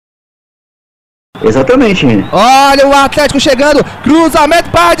Exatamente. Olha o Atlético chegando, cruzamento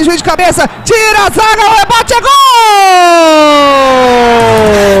para desvio de cabeça, tira a zaga, o rebote é gol!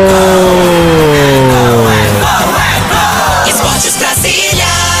 Esportes Brasília.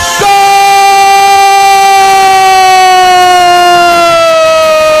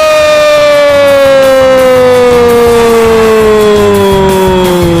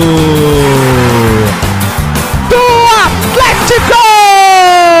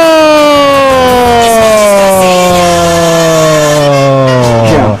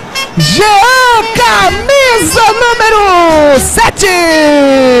 Jean, camisa número 7,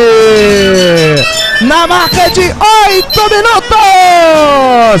 na marca de 8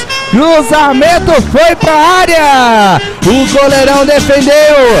 minutos, cruzamento foi para a área, o goleirão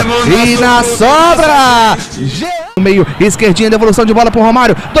defendeu e na sobra, Jean, no meio, esquerdinha, devolução de bola para o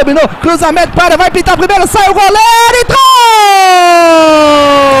Romário, dominou, cruzamento para, vai pintar primeiro, sai o goleiro, entrou!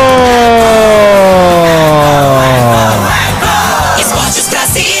 Esportes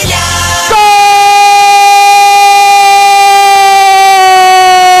Brasília.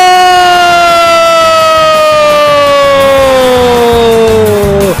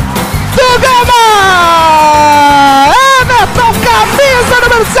 Do Gama! Everton, camisa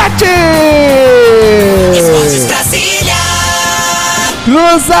número 7! Esportes Brasília.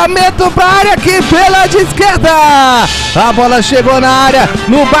 Cruzamento para a área aqui pela de esquerda. A bola chegou na área,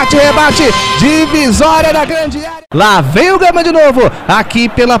 no bate-rebate, divisória da grande área. Lá vem o Gama de novo, aqui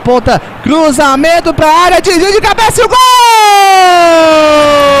pela ponta, cruzamento para a área, desvio de cabeça e o gol!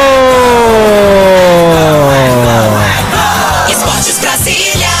 Esportes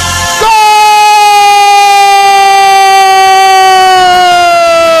Brasília.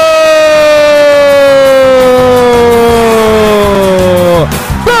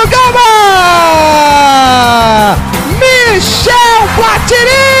 Do Gama! Michel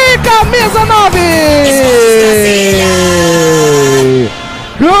Platini, camisa 9!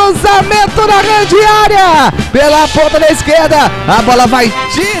 Cruzamento na grande área, pela ponta da esquerda, a bola vai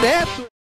direto.